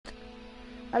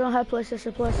I don't have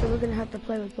PlayStation Plus, so we're gonna have to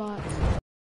play with bots.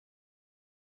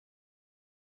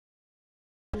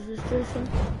 Is this Jason?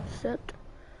 Set.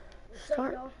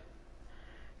 Start.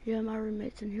 Yeah, my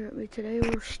roommate's in here with me today.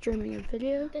 We're streaming a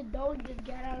video. The dog just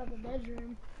got out of the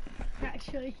bedroom.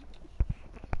 Actually,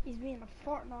 he's being a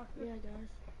fart knocker. Yeah, guys.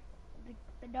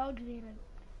 The dog's being a...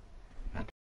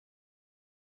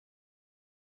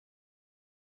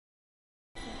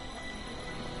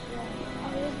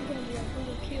 Oh, this is gonna be a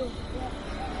little kill.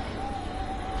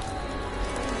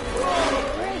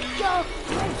 Rachel!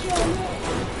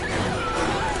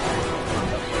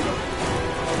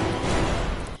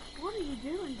 What are you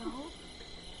doing, dog?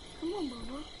 Come on,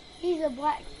 Bubba. He's a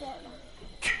black fart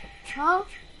knocker. Huh?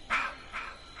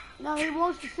 No, he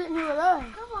wants to sit in here with us.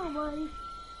 Come on, buddy.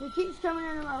 He keeps coming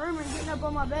into my room and getting up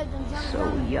on my bed and jumping So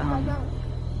down. young.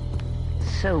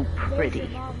 So pretty.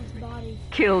 There's your mom's body.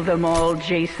 Kill them all,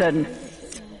 Jason.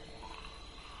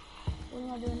 What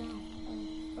am I doing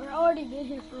now? We're already been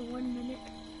here for 1 minute.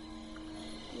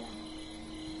 Yeah.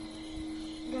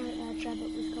 Gotta trap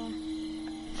up this car.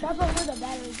 Trap up where the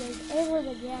battery goes and where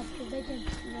the gas, because they can...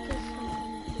 No, I'm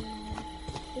not doing that.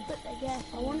 They put the gas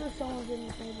I wonder if someone's in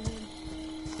this neighborhood.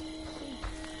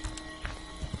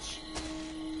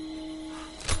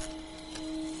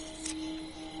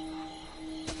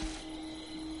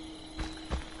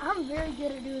 I'm very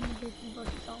good at doing the 50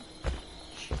 bucket song.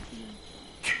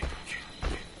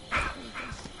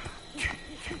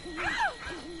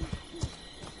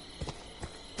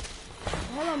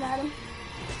 Hello, madam.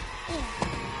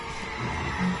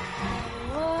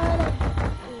 What?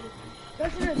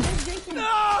 Those are a big Jason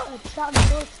shot the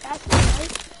door faster,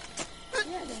 right?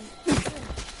 Yeah, then.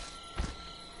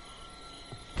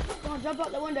 Come on, jump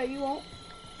out the window. You won't.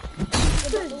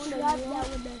 Jump out the window. Trap You that won't.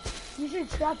 window. You should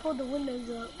trap all the windows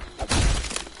up.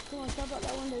 Come on, jump out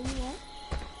that window. You won't.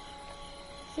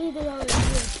 See, they already did.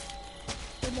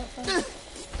 With that thing.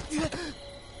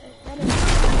 That is...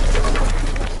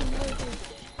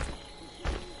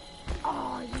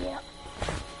 Oh, yeah.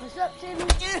 What's up, Timmy? I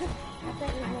think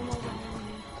there's one more behind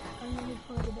me. I'm gonna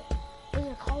pull it a bit. There's a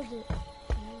closet.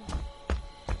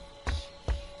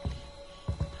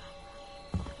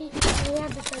 We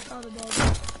have to take all the bags.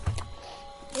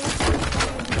 We have to take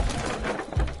all the bags.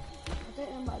 I think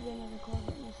there might be another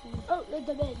closet in this thing. Oh, look,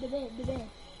 the bed. This bed? The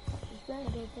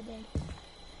bed.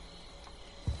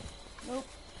 Nope.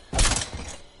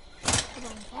 Come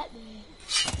on, that bed.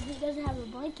 It doesn't have a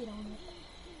blanket on it.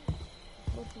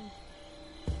 Which one?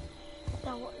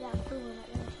 That blue one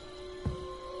right there.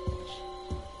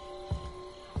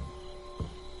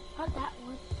 Not that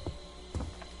one.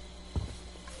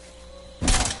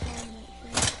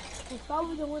 It's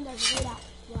probably the one that's laid out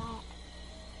flat.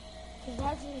 Because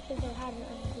that's because they had it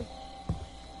underneath.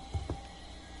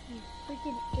 You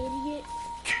freaking idiot.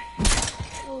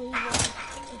 Oh, he's right.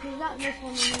 If he's not in this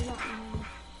one, then he's not in the one.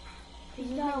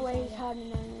 There's no way he's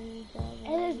hiding underneath that.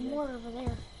 And there's more over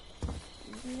there.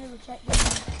 You never checked them.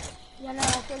 Yeah, no, I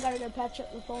still gotta go patch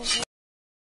up the phone.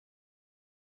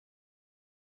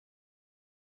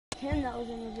 Him that was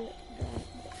in the bit.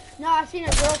 No, I seen a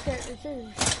girl character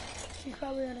too. She's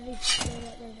probably underneath the bed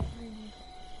right there behind you.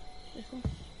 This one?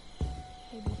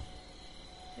 Maybe.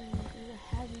 There's a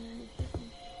hat underneath this one.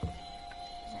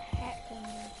 There's a hat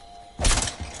coming in.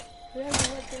 Whoever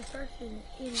went there first is an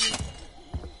idiot.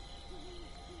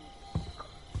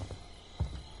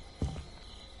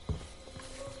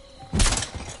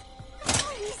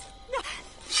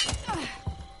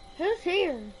 Who's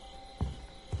here?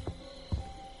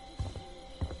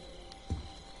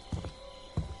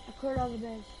 I cleared all the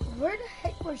beds. Where the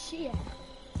heck was she at?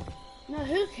 No,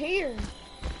 who's here?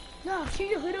 No,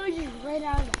 she literally just ran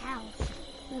out of the house.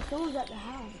 No, someone's at the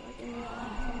house. Like, in the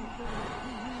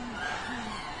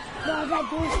No, that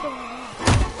door's still around.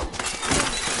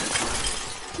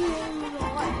 She ain't even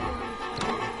gonna let me.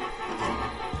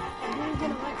 She's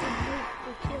gonna let them move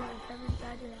for kill if I'm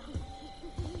inside your house.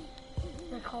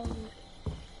 They called it.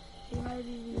 She might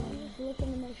be just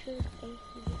looking to make sure it's safe.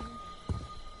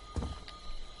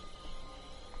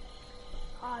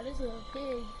 Ah, this little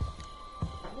pig.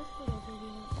 This little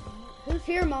piggy. Who's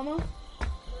here, Mama?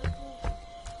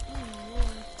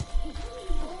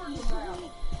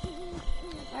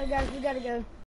 Alright, guys, we gotta go.